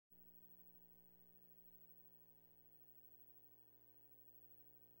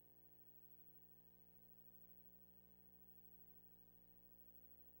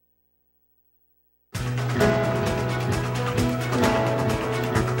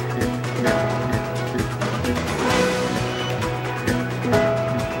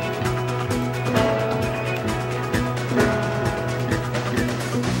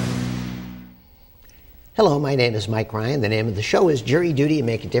Hello, my name is Mike Ryan. The name of the show is Jury Duty and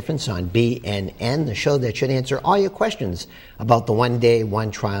Make a Difference on BNN, the show that should answer all your questions about the one-day,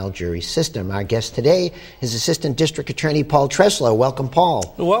 one-trial jury system. Our guest today is Assistant District Attorney Paul Treseler. Welcome,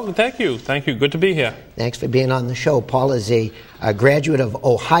 Paul. Well, thank you. Thank you. Good to be here. Thanks for being on the show. Paul is a graduate of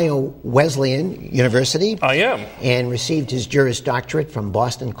Ohio Wesleyan University. I am. And received his Juris Doctorate from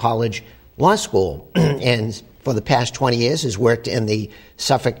Boston College Law School. And for the past 20 years has worked in the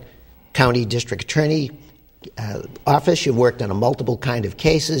Suffolk County District Attorney office. You've worked on a multiple kind of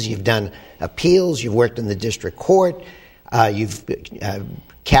cases. You've done appeals. You've worked in the district court. You've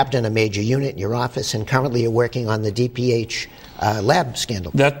captained a major unit in your office, and currently you're working on the DPH lab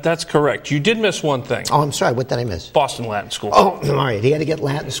scandal. That's correct. You did miss one thing. Oh, I'm sorry. What did I miss? Boston Latin School. Oh, all right. You got to get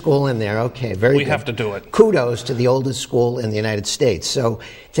Latin School in there. Okay, very good. We have to do it. Kudos to the oldest school in the United States. So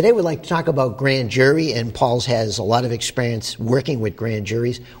today we'd like to talk about grand jury, and Paul's has a lot of experience working with grand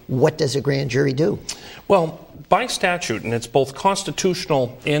juries. What does a grand jury do? Well, by statute, and it's both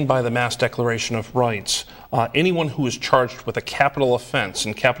constitutional and by the Mass Declaration of Rights, anyone who is charged with a capital offense,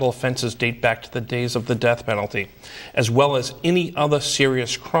 and capital offenses date back to the days of the death penalty, as well as any other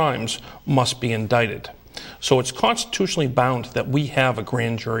serious crimes, must be indicted. So it's constitutionally bound that we have a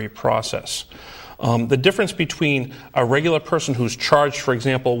grand jury process. The difference between a regular person who's charged, for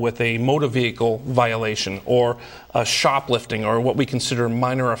example, with a motor vehicle violation or a shoplifting or what we consider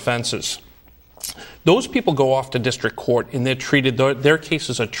minor offenses, those people go off to district court and they're treated, their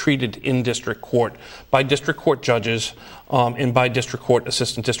cases are treated in district court by district court judges and by district court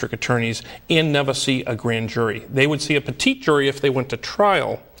assistant district attorneys, and never see a grand jury. They would see a petite jury if they went to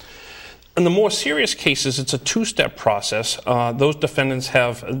trial. In the more serious cases, it's a two-step process. Those defendants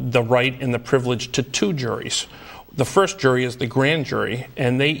have the right and the privilege to two juries. The first jury is the grand jury,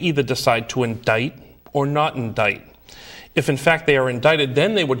 and they either decide to indict or not indict. If in fact they are indicted,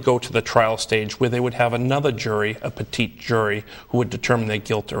 then they would go to the trial stage where they would have another jury, a petite jury, who would determine their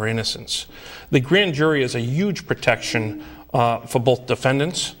guilt or innocence. The grand jury is a huge protection for both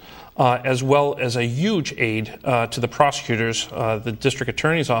defendants, as well as a huge aid to the prosecutors, the district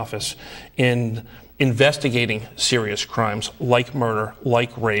attorney's office, in investigating serious crimes like murder,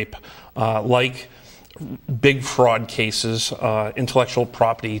 like rape, like big fraud cases, intellectual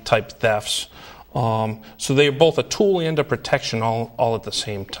property type thefts. So they are both a tool and a protection all at the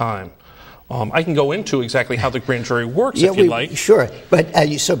same time. I can go into exactly how the grand jury works if you'd like. Sure. But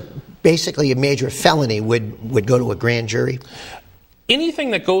so basically a major felony would go to a grand jury?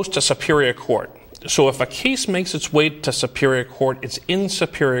 Anything that goes to Superior Court. So if a case makes its way to Superior Court, it's in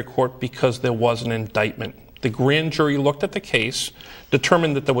Superior Court because there was an indictment. The grand jury looked at the case,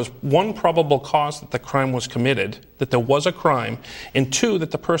 determined that there was one, probable cause that the crime was committed, that there was a crime, and two,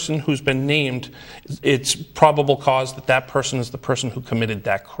 that the person who's been named, it's probable cause that that person is the person who committed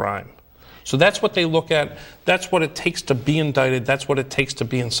that crime. So that's what they look at. That's what it takes to be indicted. That's what it takes to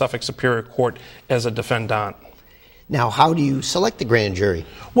be in Suffolk Superior Court as a defendant. Now, how do you select the grand jury?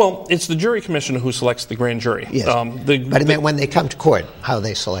 Well, it's the jury commissioner who selects the grand jury. Yes. But I mean, when they come to court, how are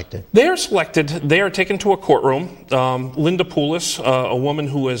they selected? They are selected. They are taken to a courtroom. Linda Poulos, a woman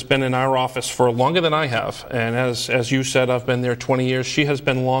who has been in our office for longer than I have, and as you said, I've been there 20 years. She has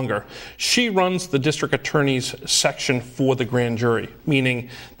been longer. She runs the district attorney's section for the grand jury, meaning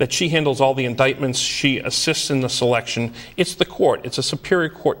that she handles all the indictments. She assists in the selection. It's the court. It's a Superior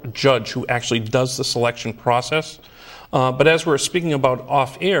Court judge who actually does the selection process. But as we're speaking about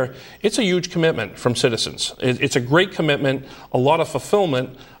off air, it's a huge commitment from citizens. It's a great commitment, a lot of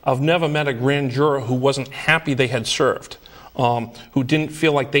fulfillment. I've never met a grand juror who wasn't happy they had served, who didn't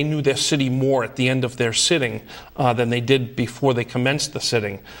feel like they knew their city more at the end of their sitting than they did before they commenced the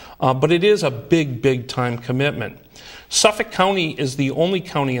sitting. But it is a big, big time commitment. Suffolk County is the only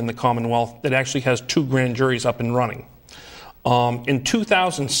county in the Commonwealth that actually has two grand juries up and running. In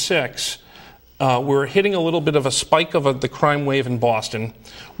 2006, we're hitting a little bit of a spike of the crime wave in Boston.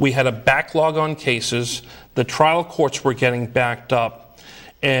 We had a backlog on cases. The trial courts were getting backed up.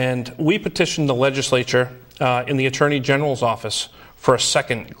 And we petitioned the legislature in the Attorney General's office for a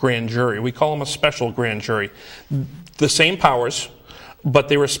second grand jury. We call them a special grand jury. The same powers, but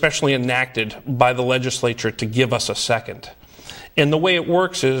they were specially enacted by the legislature to give us a second. And the way it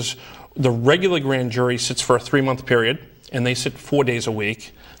works is the regular grand jury sits for a 3-month period, and they sit 4 days a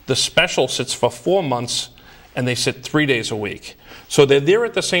week. The special sits for 4 months, and they sit 3 days a week. So they're there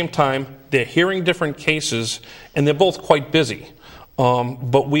at the same time, they're hearing different cases, and they're both quite busy.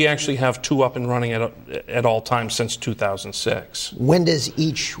 But we actually have two up and running at all times since 2006. When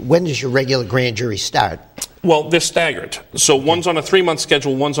does your regular grand jury start? Well, they're staggered. So one's on a 3-month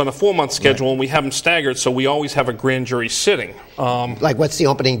schedule, one's on a 4-month schedule, and we have them staggered, so we always have a grand jury sitting. Like, what's the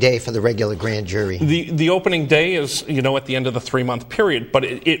opening day for the regular grand jury? The opening day is, at the end of the 3-month period, but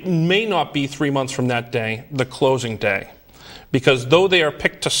it may not be 3 months from that day, the closing day. Because though they are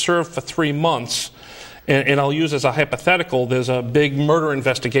picked to serve for 3 months, and I'll use as a hypothetical, there's a big murder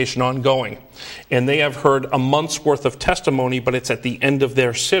investigation ongoing, and they have heard a month's worth of testimony, but it's at the end of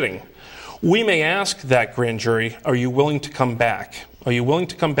their sitting. We may ask that grand jury, are you willing to come back? Are you willing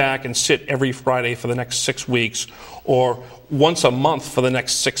to come back and sit every Friday for the next 6 weeks, or once a month for the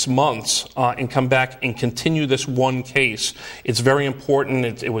next 6 months, and come back and continue this one case? It's very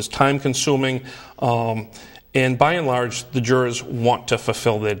important. It was time-consuming. And by and large, the jurors want to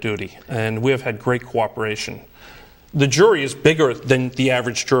fulfill their duty, and we have had great cooperation. The jury is bigger than the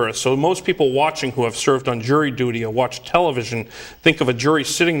average juror, so most people watching who have served on jury duty or watch television think of a jury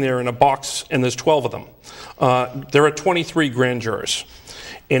sitting there in a box, and there's 12 of them. There are 23 grand jurors,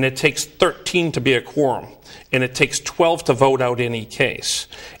 and it takes 13 to be a quorum, and it takes 12 to vote out any case.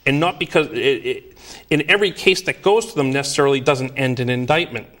 And not because in every case that goes to them necessarily doesn't end in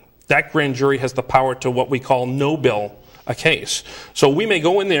indictment. That grand jury has the power to what we call no-bill a case. So we may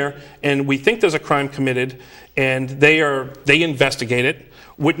go in there and we think there's a crime committed, and they investigate it.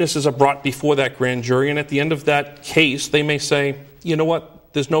 Witnesses are brought before that grand jury, and at the end of that case, they may say, you know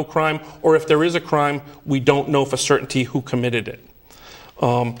what, there's no crime, or if there is a crime, we don't know for certainty who committed it.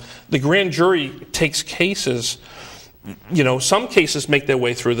 The grand jury takes cases. Some cases make their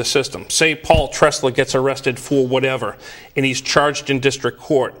way through the system. Say Paul Treseler gets arrested for whatever, and he's charged in district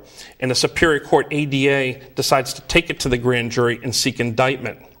court, and a Superior Court ADA decides to take it to the grand jury and seek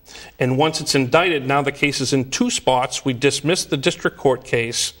indictment. And once it's indicted, now the case is in 2 spots. We dismiss the district court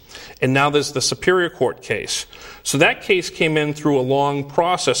case, and now there's the Superior Court case. So that case came in through a long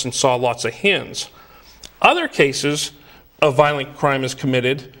process and saw lots of hands. Other cases, a violent crime is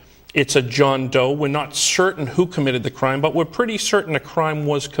committed. It's a John Doe. We're not certain who committed the crime, but we're pretty certain a crime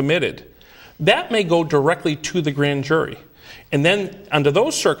was committed. That may go directly to the grand jury. And then, under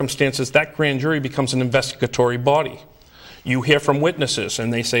those circumstances, that grand jury becomes an investigatory body. You hear from witnesses,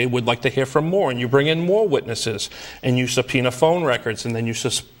 and they say, we'd like to hear from more, and you bring in more witnesses, and you subpoena phone records, and then you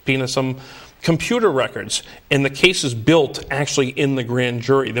subpoena some computer records, and the case is built actually in the grand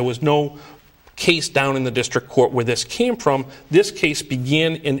jury. There was no case down in the district court where this came from. This case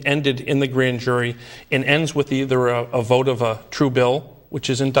began and ended in the grand jury and ends with either a vote of a true bill, which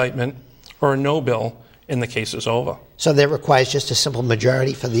is indictment, or a no bill, and the case is over. So that requires just a simple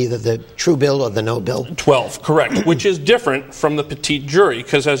majority for either the true bill or the no bill? 12, correct, which is different from the petite jury,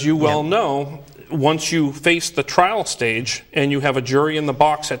 because as you well know, once you face the trial stage and you have a jury in the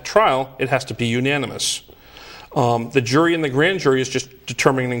box at trial, it has to be unanimous. The jury in the grand jury is just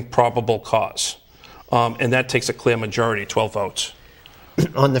determining probable cause, and that takes a clear majority, 12 votes.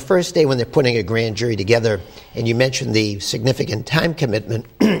 On the first day when they're putting a grand jury together, and you mentioned the significant time commitment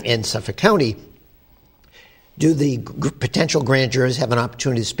in Suffolk County, do the potential grand jurors have an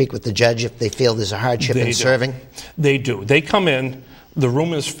opportunity to speak with the judge if they feel there's a hardship in serving? They do. They come in, the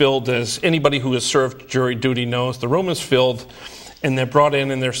room is filled, as anybody who has served jury duty knows, the room is filled, and they're brought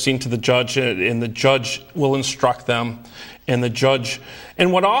in and they're seen to the judge, and the judge will instruct them, and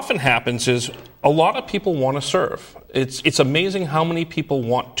what often happens is a lot of people want to serve. It's amazing how many people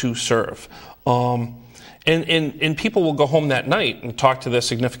want to serve. And people will go home that night and talk to their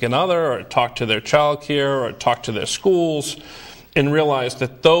significant other, or talk to their child care, or talk to their schools, and realize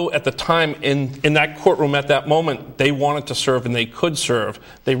that though at the time in that courtroom at that moment they wanted to serve and they could serve,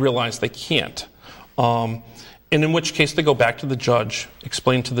 they realize they can't. And in which case they go back to the judge,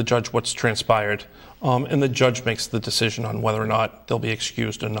 explain to the judge what's transpired, and the judge makes the decision on whether or not they'll be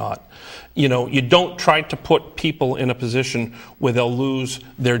excused or not. You don't try to put people in a position where they'll lose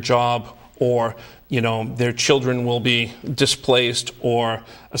their job, or their children will be displaced, or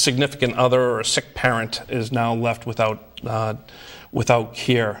a significant other or a sick parent is now left without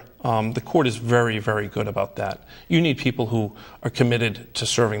care. The court is very, very good about that. You need people who are committed to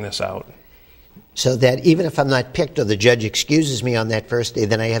serving this out. So that even if I'm not picked or the judge excuses me on that first day,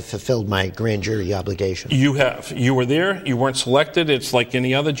 then I have fulfilled my grand jury obligation. You have. You were there. You weren't selected. It's like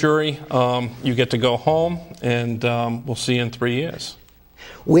any other jury. You get to go home, and we'll see you in 3 years.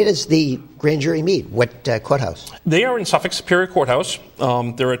 Where does the grand jury meet? What courthouse? They are in Suffolk Superior Courthouse.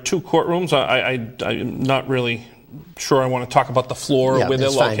 There are 2 courtrooms. I'm not really sure I want to talk about the floor where they're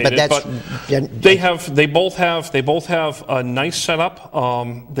located, but they both have a nice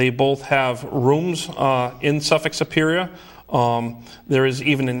setup. They both have rooms in Suffolk Superior. There is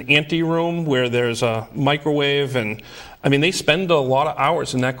even an ante room where there's a microwave and I mean, they spend a lot of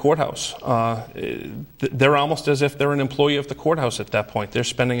hours in that courthouse. They're almost as if they're an employee of the courthouse at that point. They're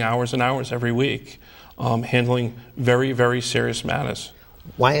spending hours and hours every week handling very, very serious matters.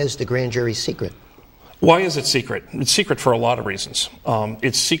 Why is the grand jury secret? Why is it secret? It's secret for a lot of reasons.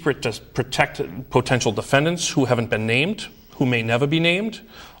 It's secret to protect potential defendants who haven't been named, who may never be named,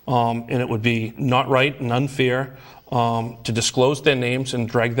 and it would be not right and unfair to disclose their names and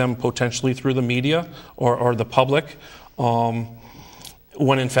drag them potentially through the media or the public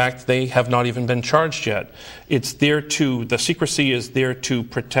when in fact they have not even been charged yet. The secrecy is there to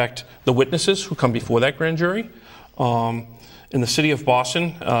protect the witnesses who come before that grand jury. In the city of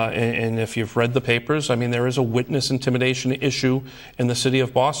Boston, and if you've read the papers, I mean, there is a witness intimidation issue in the city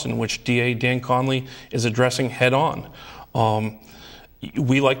of Boston, which DA Dan Conley is addressing head on.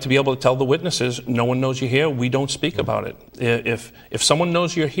 We like to be able to tell the witnesses, no one knows you're here, we don't speak about it. If someone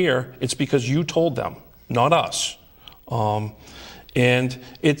knows you're here, it's because you told them, not us. And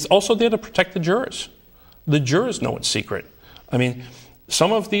it's also there to protect the jurors. The jurors know it's secret. I mean,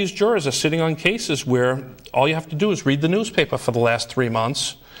 some of these jurors are sitting on cases where all you have to do is read the newspaper for the last 3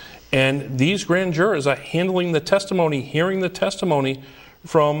 months, and these grand jurors are handling the testimony, hearing the testimony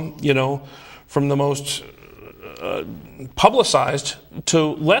from the most publicized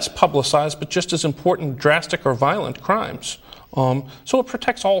to less publicized, but just as important, drastic or violent crimes. So it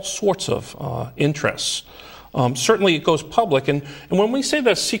protects all sorts of interests. Certainly it goes public, and when we say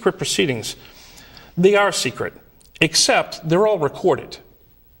they're secret proceedings, they are secret, except they're all recorded.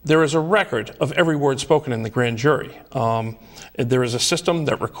 There is a record of every word spoken in the grand jury. There is a system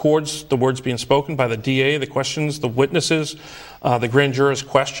that records the words being spoken by the DA, the questions, the witnesses, the grand jurors'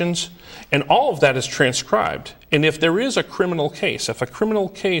 questions, and all of that is transcribed. And if there is a criminal case, if a criminal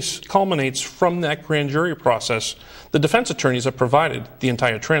case culminates from that grand jury process, the defense attorneys have provided the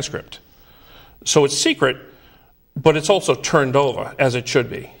entire transcript. So it's secret, but it's also turned over, as it should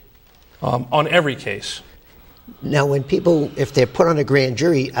be, on every case. Now, when people, if they're put on a grand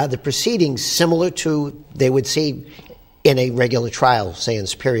jury, are the proceedings similar to they would see in a regular trial, say in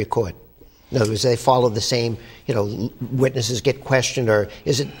Superior Court? In other words, they follow the same, witnesses get questioned, or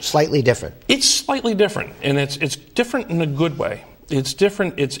is it slightly different? It's slightly different, and it's different in a good way. It's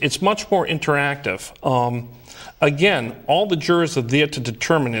different. It's much more interactive. Again, all the jurors are there to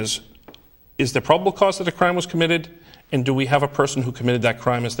determine is there probable cause that a crime was committed, and do we have a person who committed that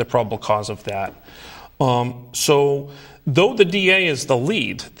crime as the probable cause of that? So though the DA is the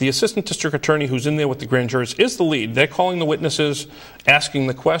lead, the assistant district attorney who's in there with the grand jurors is the lead. They're calling the witnesses, asking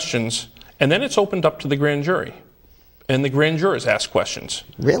the questions, and then it's opened up to the grand jury. And the grand jurors ask questions.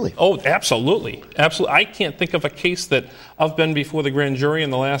 Really? Oh, absolutely. Absolutely. I can't think of a case that I've been before the grand jury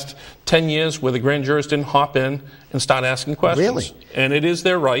in the last 10 years where the grand jurors didn't hop in and start asking questions. Really? And it is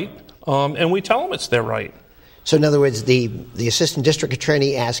their right, and we tell them it's their right. So in other words, the assistant district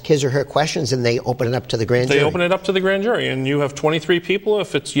attorney asks his or her questions, and they open it up to the grand jury? They open it up to the grand jury, and you have 23 people,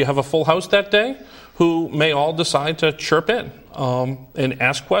 if you have a full house that day, who may all decide to chirp in and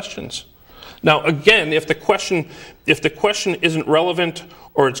ask questions. Now, again, if the question isn't relevant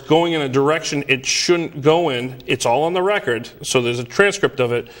or it's going in a direction it shouldn't go in, it's all on the record, so there's a transcript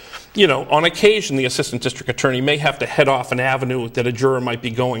of it. On occasion, the assistant district attorney may have to head off an avenue that a juror might be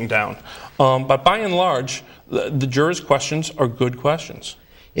going down. But by and large, the jurors' questions are good questions.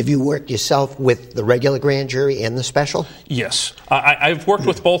 Have you worked yourself with the regular grand jury and the special? Yes. I've worked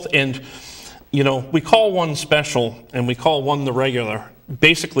with both, and, we call one special and we call one the regular,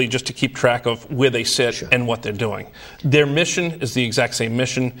 basically just to keep track of where they sit Sure. and what they're doing. Their mission is the exact same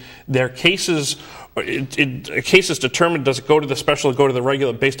mission. Their cases, a case is determined, does it go to the special or go to the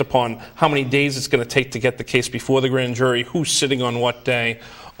regular, based upon how many days it's going to take to get the case before the grand jury, who's sitting on what day.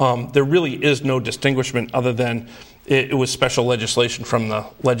 There really is no distinguishment other than it was special legislation from the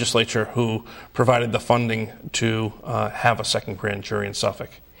legislature who provided the funding to have a second grand jury in Suffolk.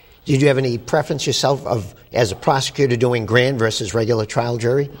 Did you have any preference yourself as a prosecutor doing grand versus regular trial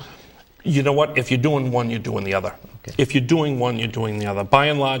jury? You know what? If you're doing one, you're doing the other. Okay. If you're doing one, you're doing the other. By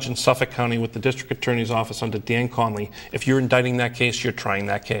and large, in Suffolk County, with the district attorney's office under Dan Conley, if you're indicting that case, you're trying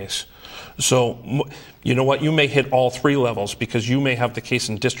that case. So, you know what? You may hit all three levels, because you may have the case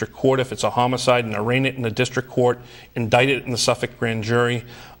in district court if it's a homicide and arraign it in the district court, indict it in the Suffolk grand jury,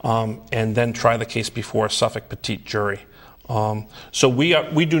 and then try the case before a Suffolk petite jury. So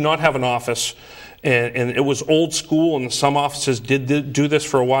we do not have an office, and it was old school, and some offices did do this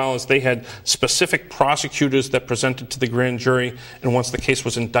for a while, as they had specific prosecutors that presented to the grand jury, and once the case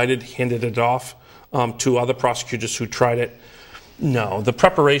was indicted, handed it off to other prosecutors who tried it. No, the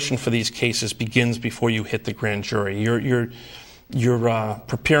preparation for these cases begins before you hit the grand jury. You're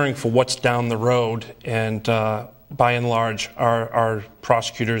preparing for what's down the road, and by and large, our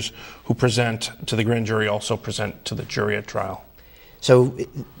prosecutors who present to the grand jury also present to the jury at trial. So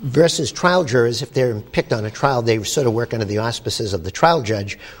versus trial jurors, if they're picked on a trial, they sort of work under the auspices of the trial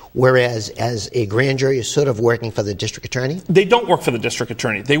judge, whereas as a grand jury is sort of working for the district attorney? They don't work for the district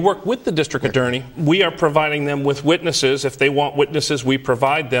attorney. They work with the district attorney. We are providing them with witnesses. If they want witnesses, we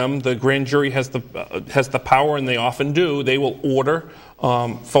provide them. The grand jury has the power, and they often do. They will order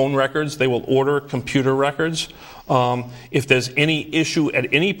phone records. They will order computer records. If there's any issue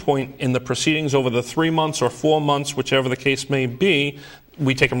at any point in the proceedings over the 3 months or 4 months, whichever the case may be,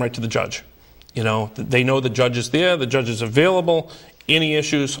 we take them right to the judge. You know, they know the judge is there, the judge is available. Any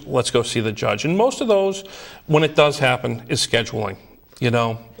issues, let's go see the judge. And most of those, when it does happen, is scheduling. You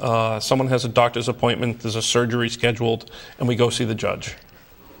know, someone has a doctor's appointment, there's a surgery scheduled, and we go see the judge.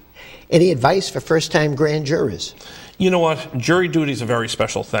 Any advice for first-time grand jurors? You know what? Jury duty is a very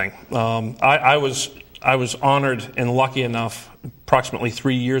special thing. I was honored and lucky enough approximately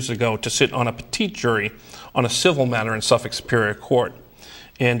 3 years ago to sit on a petite jury on a civil matter in Suffolk Superior Court.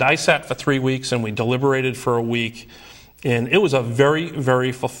 And I sat for 3 weeks, and we deliberated for a week. And it was a very,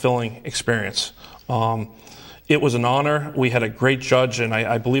 very fulfilling experience. It was an honor. We had a great judge, and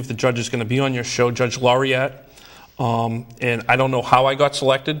I believe the judge is going to be on your show, Judge Laureate. And I don't know how I got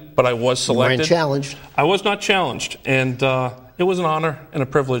selected, but I was selected. You weren't challenged. I was not challenged. And it was an honor and a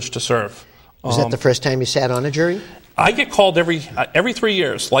privilege to serve. Was that the first time you sat on a jury? I get called every 3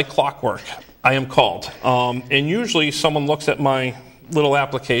 years, like clockwork. I am called. And usually someone looks at my little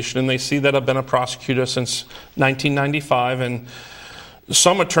application and they see that I've been a prosecutor since 1995, and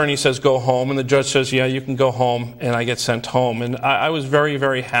some attorney says go home, and the judge says, yeah, you can go home, and I get sent home. And I was very,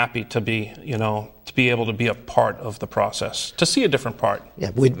 very happy to be able to be a part of the process, to see a different part.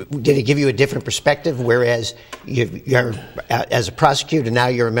 Yeah. Did it give you a different perspective, whereas you're as a prosecutor, now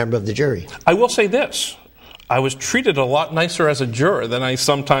you're a member of the jury? I will say this. I was treated a lot nicer as a juror than I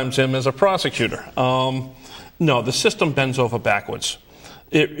sometimes am as a prosecutor. No, the system bends over backwards.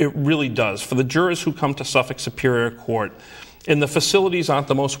 It really does. For the jurors who come to Suffolk Superior Court, and the facilities aren't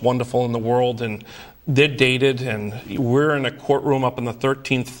the most wonderful in the world, and they're dated, and we're in a courtroom up on the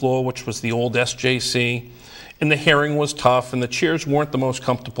 13th floor, which was the old SJC, and the hearing was tough, and the chairs weren't the most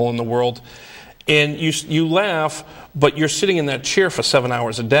comfortable in the world. And you laugh, but you're sitting in that chair for 7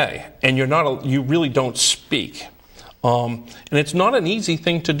 hours a day, and you really don't speak. And it's not an easy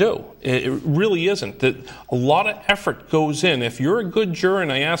thing to do. It really isn't. A lot of effort goes in. If you're a good juror,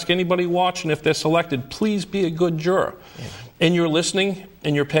 and I ask anybody watching if they're selected, please be a good juror. Yeah. And you're listening,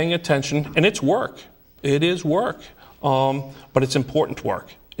 and you're paying attention, and it's work. It is work. But it's important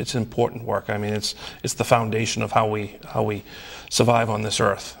work. It's important work. I mean, it's the foundation of how we survive on this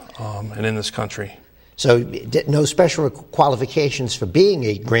earth and in this country. So no special qualifications for being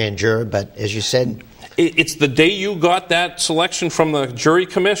a grand juror, but as you said... It's the day you got that selection from the jury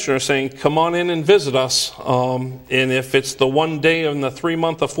commissioner saying, come on in and visit us. And if it's the one day in the 3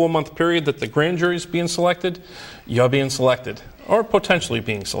 month or 4 month period that the grand jury is being selected, you're being selected, or potentially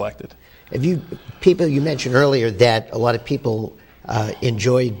being selected. You mentioned earlier that a lot of people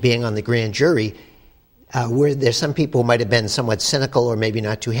enjoyed being on the grand jury. Were there some people who might have been somewhat cynical or maybe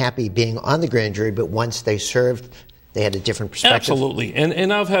not too happy being on the grand jury, but once they served, they had a different perspective? Absolutely.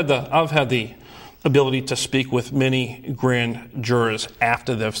 And I've had the ability to speak with many grand jurors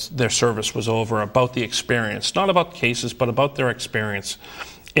after their service was over about the experience, not about cases, but about their experience.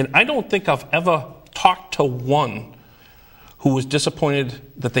 And I don't think I've ever talked to one who was disappointed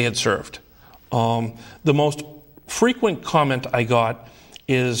that they had served. The most frequent comment I got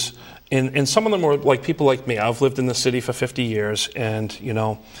is, and some of them were like people like me. I've lived in the city for 50 years, and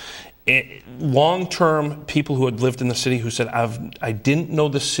long-term people who had lived in the city who said, I didn't know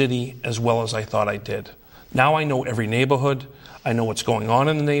the city as well as I thought I did. Now I know every neighborhood. I know what's going on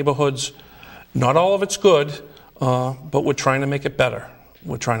in the neighborhoods. Not all of it's good, but we're trying to make it better.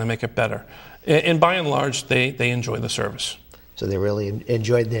 We're trying to make it better. And by and large, they enjoy the service. So they really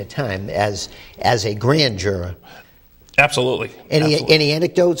enjoyed their time as a grand juror. Absolutely. Any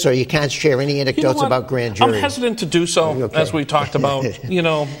anecdotes, or you can't share any anecdotes about grand jury? I'm hesitant to do so, okay. As we talked about.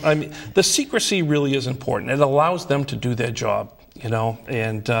 I mean, the secrecy really is important. It allows them to do their job,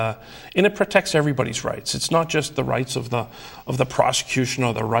 and it protects everybody's rights. It's not just the rights of the prosecution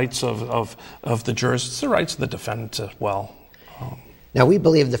or the rights of the jurors. It's the rights of the defendants as well. Now, we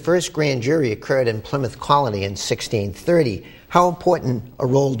believe the first grand jury occurred in Plymouth Colony in 1630. How important a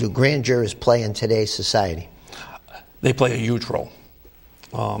role do grand jurors play in today's society? They play a huge role.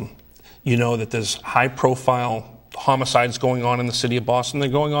 You know that there's high-profile homicides going on in the city of Boston. They're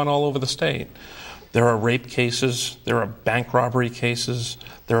going on all over the state. There are rape cases. There are bank robbery cases.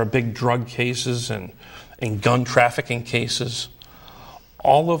 There are big drug cases. And in gun trafficking cases.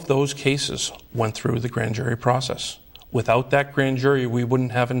 All of those cases went through the grand jury process. Without that grand jury, we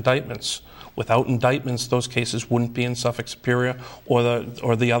wouldn't have indictments. Without indictments, those cases wouldn't be in Suffolk Superior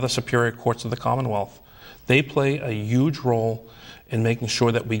or the other superior courts of the Commonwealth. They play a huge role in making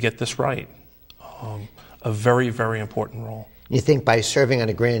sure that we get this right. A very, very important role. You think by serving on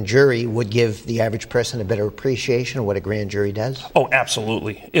a grand jury would give the average person a better appreciation of what a grand jury does? Oh,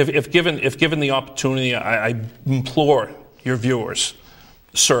 absolutely. If given the opportunity, I implore your viewers,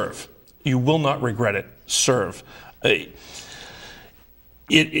 serve. You will not regret it. Serve.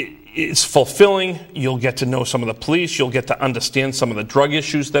 It's fulfilling. You'll get to know some of the police. You'll get to understand some of the drug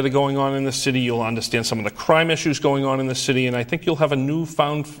issues that are going on in the city. You'll understand some of the crime issues going on in the city. And I think you'll have a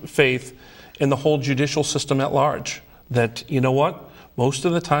newfound faith in the whole judicial system at large. That, you know what, most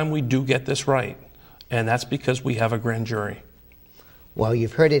of the time we do get this right. And that's because we have a grand jury. Well,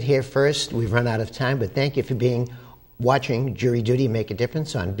 you've heard it here first. We've run out of time, but thank you for watching Jury Duty Make a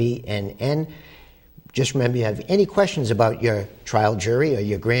Difference on BNN. Just remember, if you have any questions about your trial jury or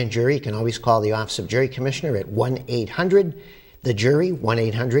your grand jury, you can always call the Office of Jury Commissioner at 1-800-THE-JURY,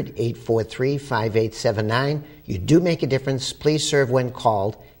 1-800-843-5879. You do make a difference. Please serve when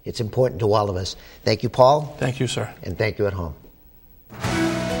called. It's important to all of us. Thank you, Paul. Thank you, sir. And thank you at home.